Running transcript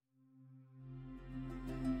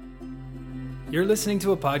You're listening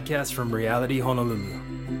to a podcast from Reality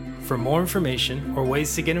Honolulu. For more information or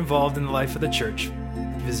ways to get involved in the life of the church,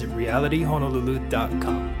 visit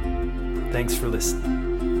realityhonolulu.com. Thanks for listening.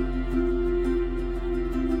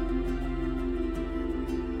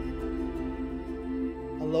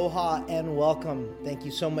 Aloha and welcome. Thank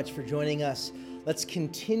you so much for joining us. Let's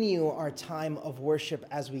continue our time of worship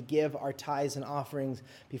as we give our tithes and offerings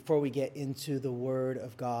before we get into the Word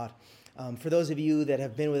of God. For those of you that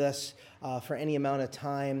have been with us for any amount of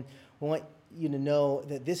time, we want you to know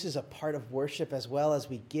that this is a part of worship as well as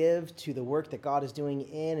we give to the work that God is doing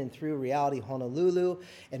in and through Reality Honolulu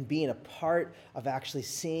and being a part of actually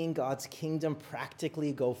seeing God's kingdom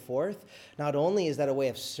practically go forth. Not only is that a way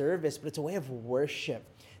of service, but it's a way of worship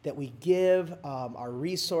that we give our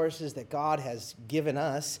resources that God has given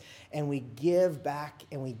us, and we give back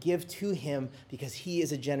and we give to Him because He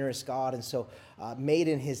is a generous God. And so made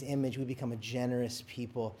in His image, we become a generous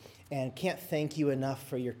people. And can't thank you enough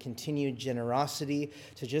for your continued generosity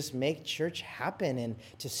to just make church happen and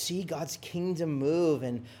to see God's kingdom move.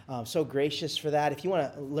 And so gracious for that. If you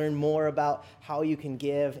want to learn more about how you can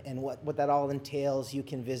give and what that all entails, you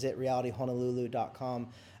can visit realityhonolulu.com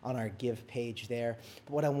on our give page there.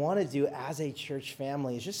 But what I want to do as a church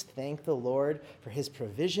family is just thank the Lord for His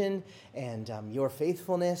provision and your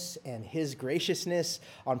faithfulness and His graciousness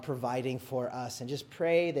on providing for us, and just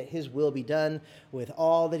pray that His will be done with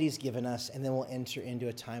all that He's given us, and then we'll enter into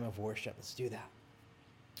a time of worship. Let's do that.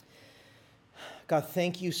 God,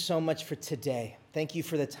 thank you so much for today. Thank you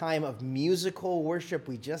for the time of musical worship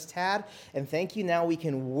we just had. And thank you now we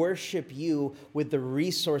can worship you with the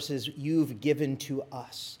resources you've given to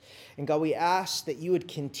us. And God, we ask that you would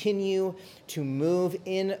continue to move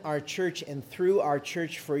in our church and through our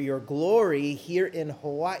church for your glory here in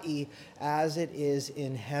Hawaii as it is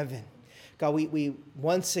in heaven. God, we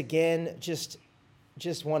once again just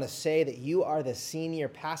want to say that you are the senior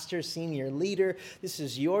pastor, senior leader. This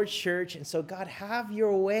is your church. And so, God, have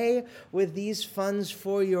your way with these funds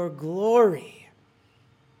for your glory.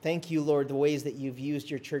 Thank you, Lord, the ways that you've used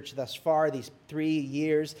your church thus far, these 3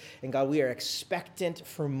 years. And God, we are expectant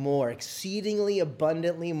for more, exceedingly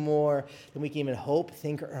abundantly more than we can even hope,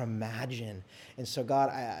 think, or imagine. And so, God,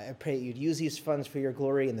 I pray that you'd use these funds for your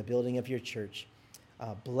glory in the building of your church.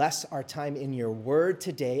 Bless our time in your word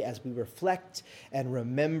today as we reflect and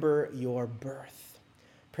remember your birth.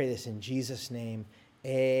 Pray this in Jesus' name.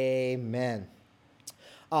 Amen.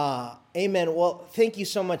 Amen. Well, thank you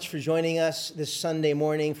so much for joining us this Sunday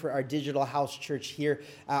morning for our digital house church here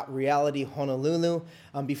at Reality Honolulu.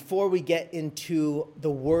 Before we get into the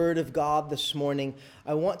Word of God this morning,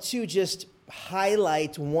 I want to just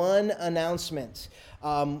highlight one announcement.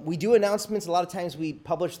 We do announcements. A lot of times we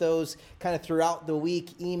publish those kind of throughout the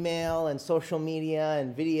week, email and social media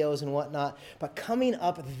and videos and whatnot. But coming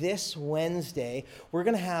up this Wednesday, we're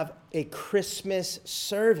going to have a Christmas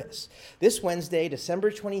service. This Wednesday, December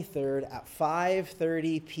 23rd at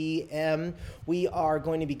 5:30 p.m., we are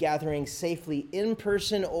going to be gathering safely in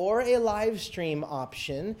person or a live stream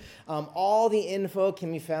option. All the info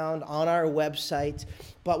can be found on our website,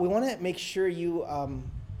 but we want to make sure you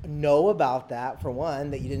know about that, for one,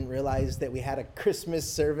 that you didn't realize that we had a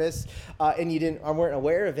Christmas service and you weren't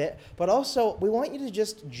aware of it. But also, we want you to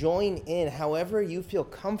just join in however you feel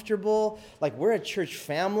comfortable. Like, we're a church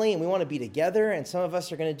family and we want to be together, and some of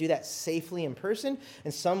us are going to do that safely in person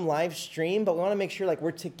and some live stream, but we want to make sure like we're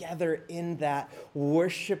together in that,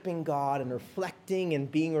 worshiping God and reflecting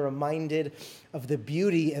and being reminded of the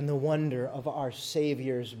beauty and the wonder of our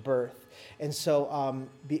Savior's birth. And so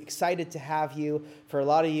be excited to have you. For a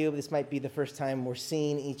lot of you, this might be the first time we're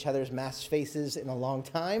seeing each other's masked faces in a long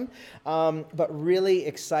time, but really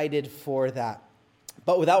excited for that.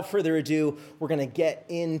 But without further ado, we're going to get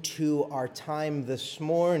into our time this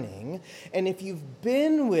morning. And if you've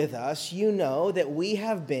been with us, you know that we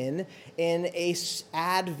have been in a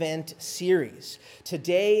Advent series.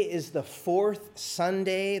 Today is the fourth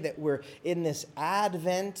Sunday that we're in this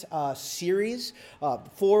Advent series,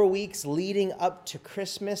 4 weeks leading up to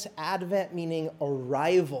Christmas. Advent meaning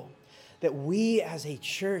arrival. That we as a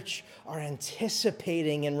church are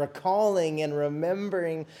anticipating and recalling and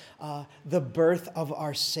remembering the birth of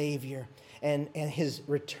our Savior and His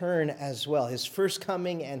return as well, His first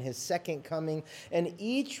coming and His second coming. And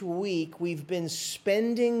each week we've been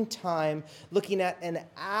spending time looking at an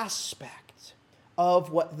aspect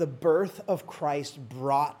of what the birth of Christ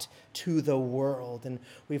brought to the world. And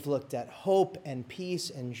we've looked at hope and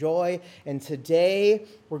peace and joy. And today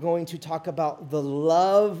we're going to talk about the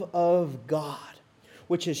love of God,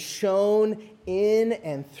 which is shown in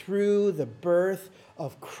and through the birth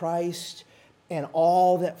of Christ and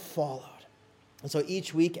all that followed. And so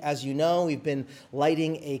each week, as you know, we've been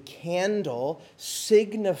lighting a candle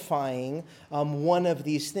signifying one of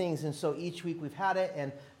these things. And so each week we've had it,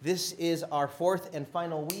 and this is our fourth and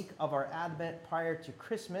final week of our Advent prior to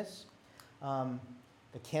Christmas.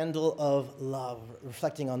 The candle of love,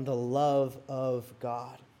 reflecting on the love of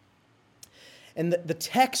God. And the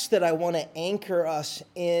text that I want to anchor us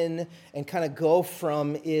in and kind of go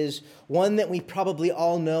from is one that we probably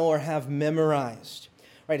all know or have memorized.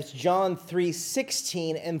 Right, it's John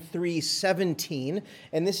 3:16 and 3:17,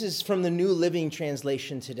 and this is from the New Living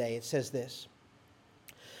Translation today. It says this: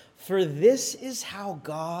 "For this is how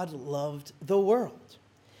God loved the world.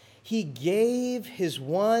 He gave his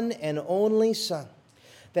one and only Son,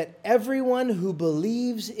 that everyone who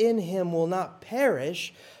believes in him will not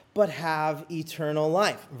perish, but have eternal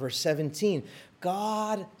life." Verse 17,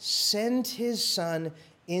 "God sent his Son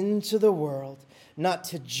into the world, not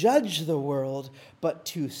to judge the world, but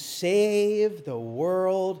to save the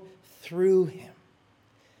world through him."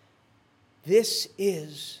 This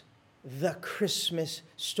is the Christmas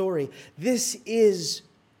story. This is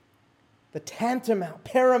the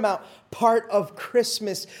paramount part of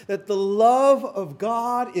Christmas, that the love of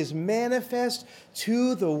God is manifest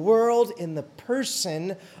to the world in the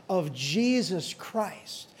person of Jesus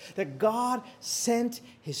Christ. That God sent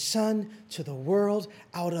his Son to the world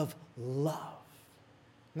out of love.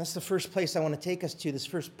 And that's the first place I want to take us to. This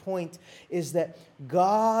first point is that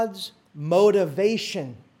God's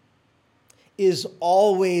motivation is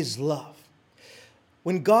always love.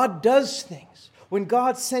 When God does things, when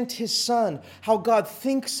God sent his Son, how God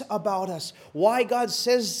thinks about us, why God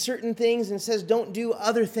says certain things and says don't do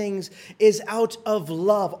other things, is out of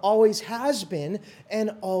love. Always has been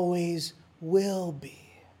and always will be.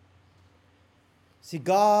 See,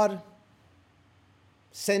 God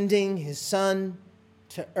sending his Son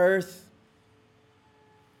to earth,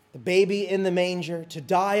 the baby in the manger, to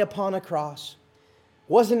die upon a cross,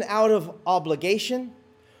 wasn't out of obligation,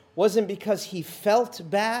 wasn't because he felt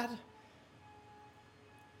bad,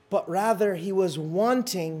 but rather he was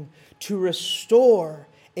wanting to restore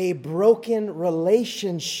a broken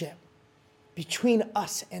relationship between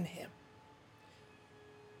us and him.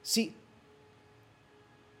 See,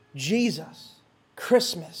 Jesus,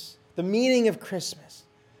 Christmas, the meaning of Christmas,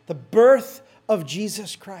 the birth of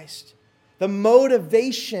Jesus Christ, the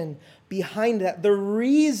motivation behind that, the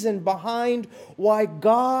reason behind why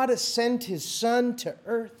God sent his Son to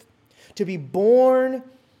earth to be born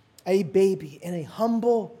a baby in a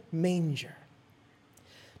humble manger,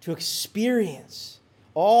 to experience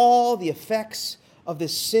all the effects of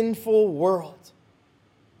this sinful world,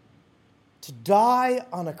 to die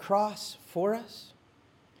on a cross for us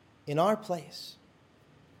in our place,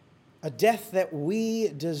 a death that we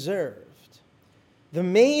deserved. The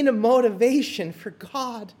main motivation for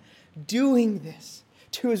God doing this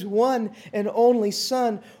to his one and only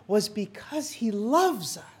Son was because he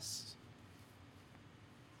loves us.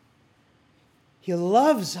 He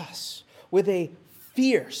loves us with a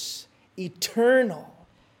fierce, eternal,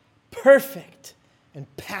 perfect, and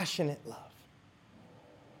passionate love.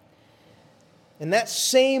 And that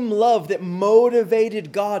same love that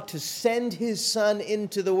motivated God to send his Son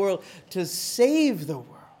into the world to save the world,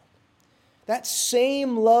 that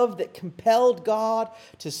same love that compelled God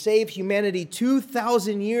to save humanity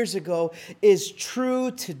 2,000 years ago is true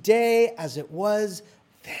today as it was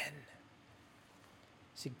then.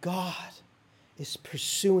 See, God is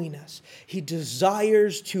pursuing us. He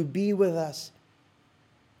desires to be with us.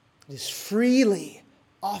 It is freely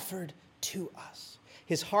offered to us.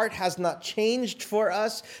 His heart has not changed for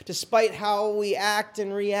us, despite how we act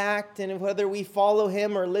and react, and whether we follow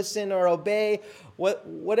him or listen or obey,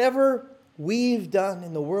 whatever we've done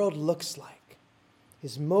and the world looks like.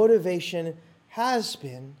 His motivation has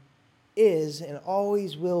been, is, and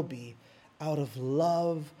always will be out of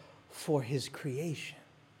love for his creation.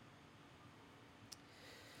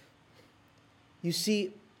 You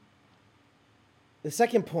see, the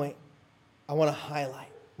second point I want to highlight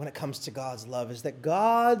when it comes to God's love is that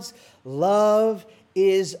God's love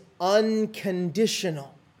is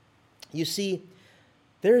unconditional. You see,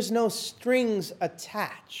 there's no strings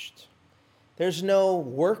attached. There's no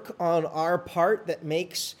work on our part that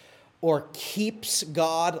makes or keeps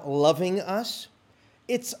God loving us.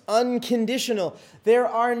 It's unconditional. There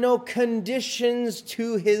are no conditions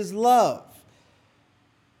to his love.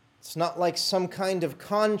 It's not like some kind of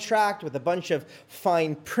contract with a bunch of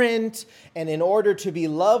fine print, and in order to be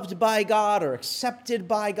loved by God or accepted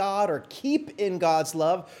by God or keep in God's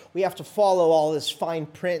love, we have to follow all this fine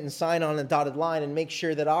print and sign on a dotted line and make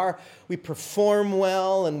sure that we perform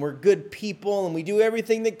well and we're good people and we do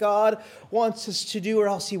everything that God wants us to do, or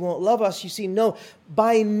else He won't love us. You see, no,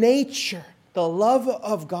 by nature, the love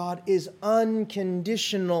of God is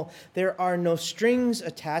unconditional. There are no strings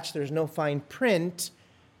attached. There's no fine print.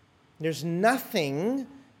 There's nothing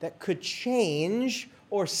that could change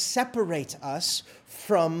or separate us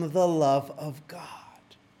from the love of God.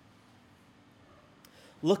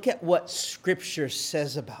 Look at what Scripture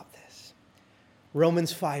says about this.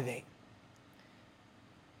 Romans 5:8.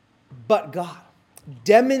 But God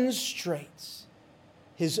demonstrates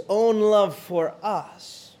His own love for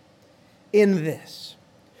us in this: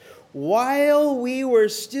 while we were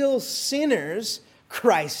still sinners,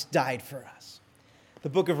 Christ died for us. The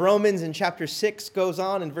book of Romans in chapter 6 goes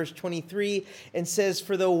on in verse 23 and says,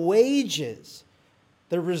 for the wages,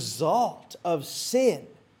 the result of sin,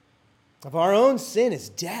 of our own sin, is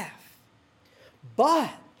death. But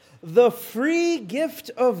the free gift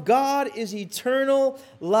of God is eternal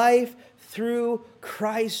life through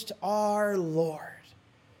Christ our Lord.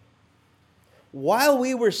 While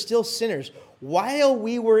we were still sinners, while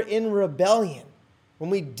we were in rebellion, when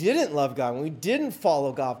we didn't love God, when we didn't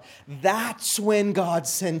follow God, that's when God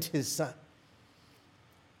sent His Son.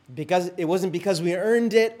 Because it wasn't because we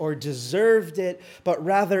earned it or deserved it, but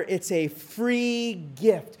rather it's a free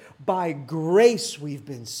gift. By grace we've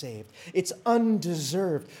been saved. It's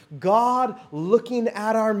undeserved. God, looking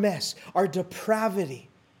at our mess, our depravity,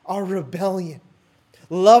 our rebellion,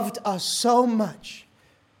 loved us so much,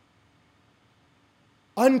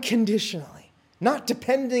 unconditionally, not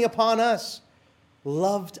depending upon us,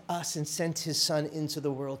 loved us and sent His Son into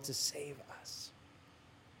the world to save us.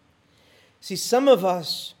 See, some of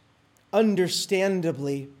us,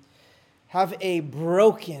 understandably, have a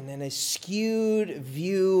broken and a skewed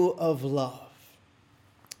view of love,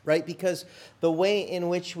 right? Because the way in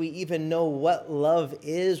which we even know what love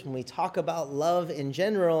is, when we talk about love in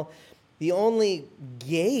general, the only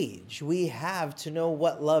gauge we have to know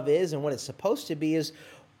what love is and what it's supposed to be is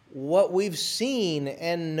what we've seen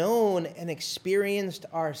and known and experienced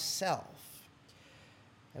ourselves.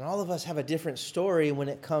 And all of us have a different story when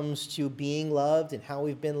it comes to being loved and how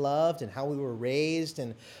we've been loved and how we were raised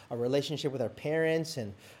and our relationship with our parents.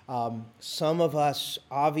 And some of us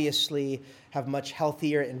obviously have much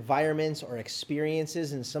healthier environments or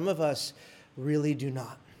experiences, and some of us really do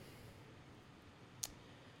not.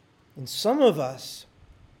 And some of us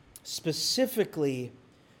specifically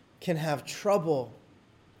can have trouble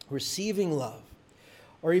receiving love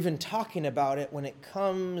or even talking about it when it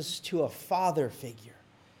comes to a father figure,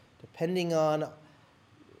 depending on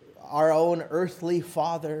our own earthly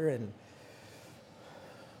father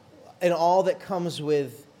and all that comes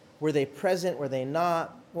with, were they present, were they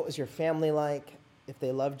not, what was your family like, if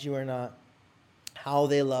they loved you or not, how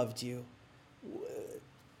they loved you.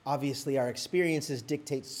 Obviously, our experiences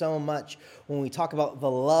dictate so much when we talk about the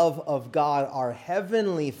love of God, our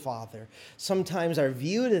Heavenly Father. Sometimes our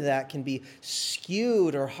view to that can be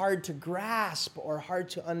skewed or hard to grasp or hard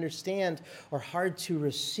to understand or hard to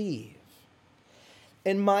receive.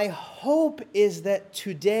 And my hope is that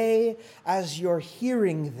today, as you're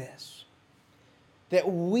hearing this,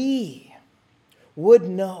 that we would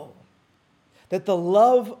know that the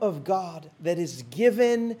love of God that is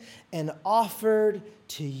given and offered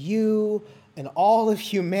to you and all of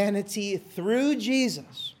humanity through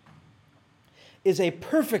Jesus is a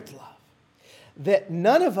perfect love that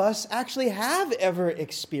none of us actually have ever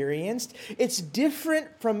experienced. It's different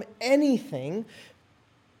from anything,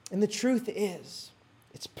 and the truth is,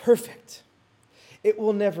 it's perfect. It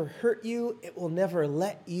will never hurt you. It will never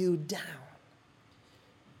let you down.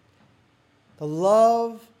 The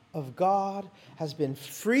love of God has been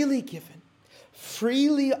freely given,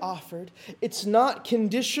 freely offered. It's not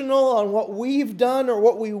conditional on what we've done or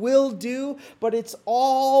what we will do, but it's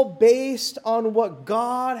all based on what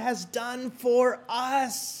God has done for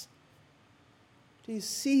us. Do you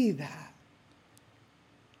see that?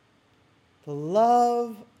 The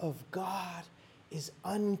love of God is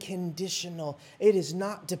unconditional. It is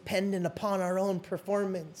not dependent upon our own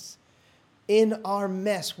performance. In our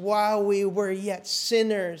mess, while we were yet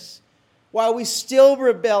sinners, while we still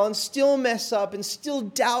rebel and still mess up and still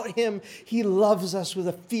doubt Him, He loves us with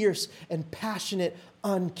a fierce and passionate,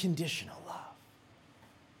 unconditional love.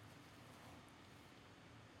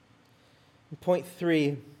 And point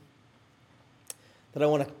 3 that I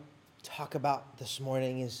want to talk about this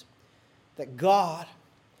morning is that God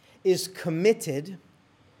is committed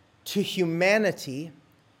to humanity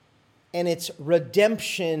and its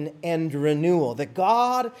redemption and renewal. That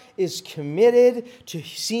God is committed to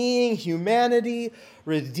seeing humanity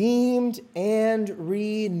redeemed and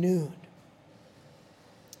renewed.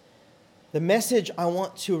 The message I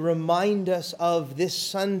want to remind us of this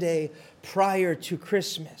Sunday prior to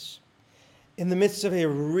Christmas, in the midst of a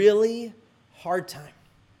really hard time,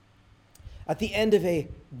 at the end of a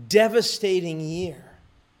devastating year,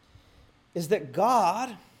 is that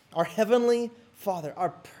God, our Heavenly Father, our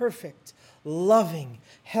perfect, loving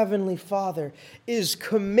Heavenly Father, is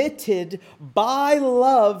committed by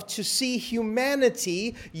love to see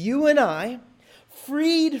humanity, you and I,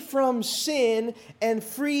 freed from sin and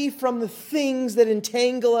free from the things that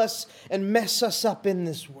entangle us and mess us up in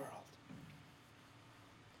this world.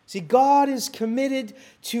 See, God is committed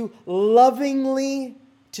to lovingly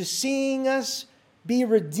to seeing us be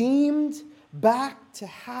redeemed back to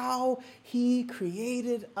how He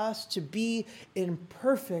created us to be in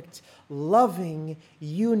perfect, loving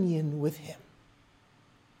union with Him.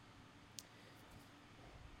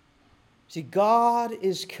 See, God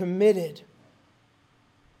is committed.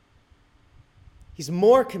 He's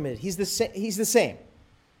more committed. He's the same.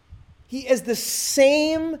 He is the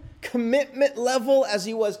same commitment level as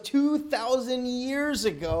He was 2,000 years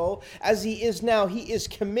ago as He is now. He is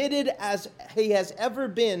committed as He has ever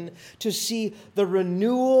been to see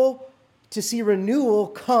renewal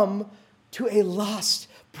come to a lost,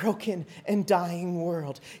 broken, and dying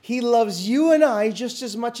world. He loves you and I just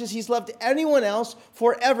as much as He's loved anyone else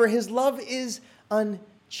forever. His love is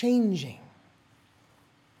unchanging.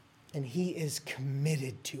 And He is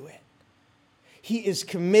committed to it. He is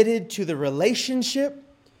committed to the relationship,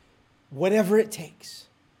 whatever it takes.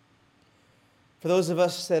 For those of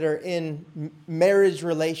us that are in marriage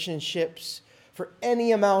relationships for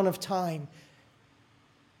any amount of time,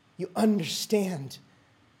 you understand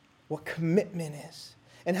what commitment is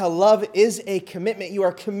and how love is a commitment. You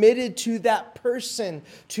are committed to that person,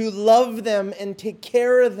 to love them and take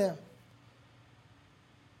care of them.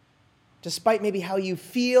 Despite maybe how you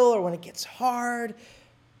feel or when it gets hard,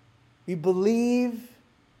 we believe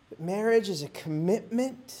that marriage is a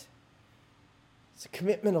commitment. It's a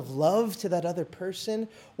commitment of love to that other person.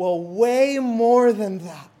 Well, way more than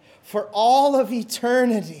that. For all of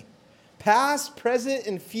eternity, past, present,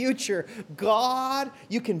 and future, God,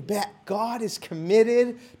 you can bet, God is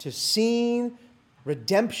committed to seeing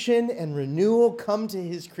redemption and renewal come to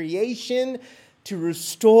His creation, to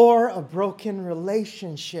restore a broken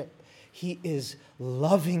relationship. He is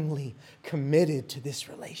lovingly committed to this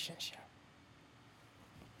relationship.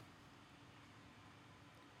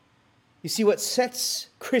 You see, what sets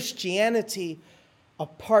Christianity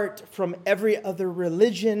apart from every other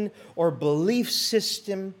religion or belief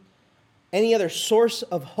system, any other source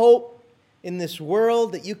of hope in this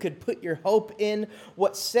world that you could put your hope in,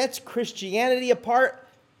 what sets Christianity apart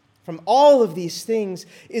from all of these things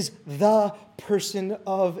is the person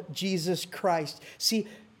of Jesus Christ. See,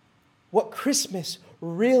 what Christmas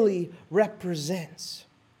really represents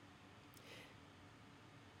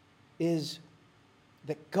is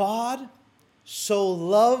that God so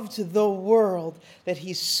loved the world that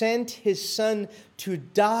He sent His Son to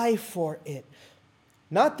die for it.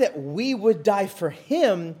 Not that we would die for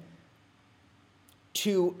Him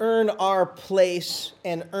to earn our place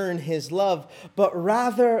and earn His love, but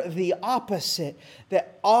rather the opposite,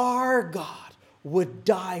 that our God would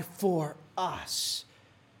die for us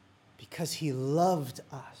because He loved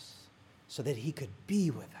us so that He could be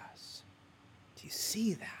with us. Do you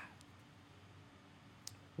see that?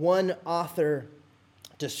 One author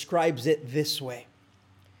describes it this way.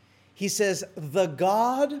 He says, "The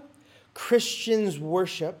God Christians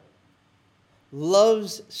worship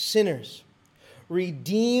loves sinners,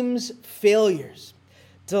 redeems failures,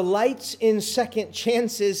 delights in second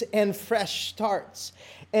chances and fresh starts,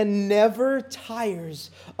 and never tires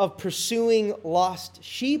of pursuing lost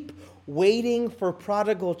sheep, waiting for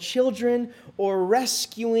prodigal children, or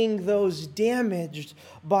rescuing those damaged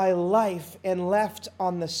by life and left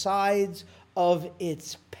on the sides of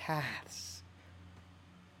its paths."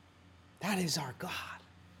 That is our God.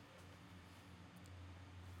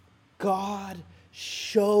 God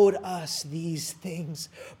showed us these things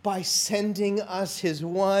by sending us His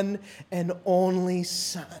one and only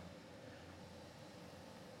Son.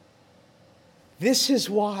 This is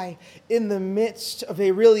why, in the midst of a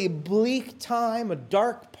really bleak time, a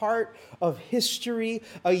dark part of history,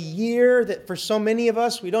 a year that for so many of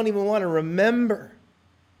us we don't even want to remember,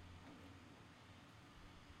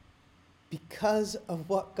 because of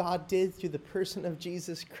what God did through the person of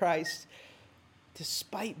Jesus Christ,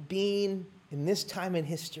 despite being in this time in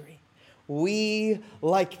history we,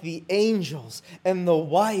 like the angels and the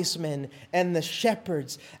wise men and the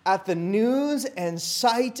shepherds, at the news and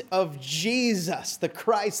sight of Jesus, the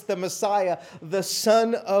Christ, the Messiah, the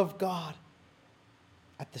Son of God,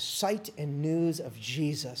 at the sight and news of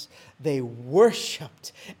Jesus, they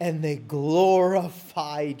worshiped and they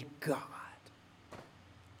glorified God.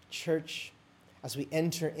 Church, as we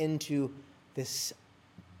enter into this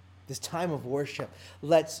time of worship,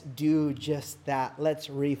 let's do just that. Let's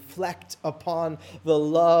reflect upon the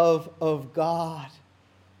love of God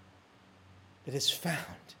that is found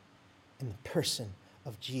in the person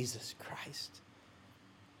of Jesus Christ.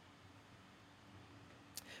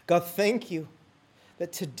 God, thank you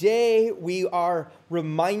that today we are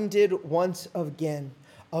reminded once again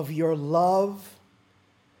of your love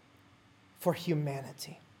for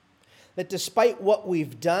humanity. That despite what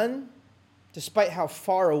we've done, despite how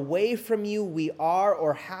far away from you we are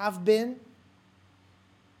or have been,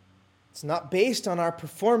 it's not based on our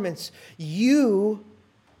performance. You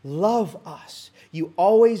love us. You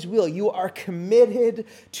always will. You are committed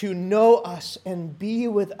to know us and be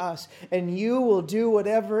with us, and you will do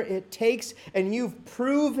whatever it takes, and you've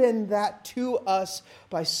proven that to us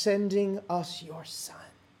by sending us your Son.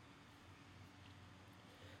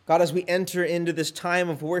 God, as we enter into this time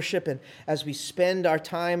of worship and as we spend our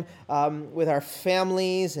time with our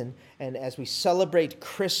families and as we celebrate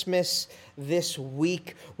Christmas this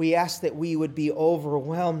week, we ask that we would be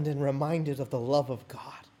overwhelmed and reminded of the love of God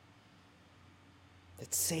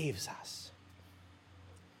that saves us.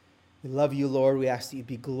 We love you, Lord. We ask that you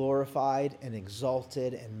be glorified and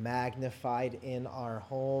exalted and magnified in our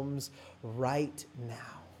homes right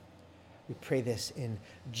now. We pray this in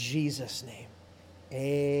Jesus' name.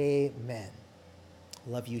 Amen.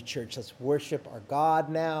 Love you, church. Let's worship our God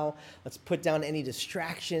now. Let's put down any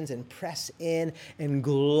distractions and press in and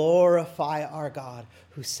glorify our God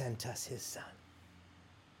who sent us his Son.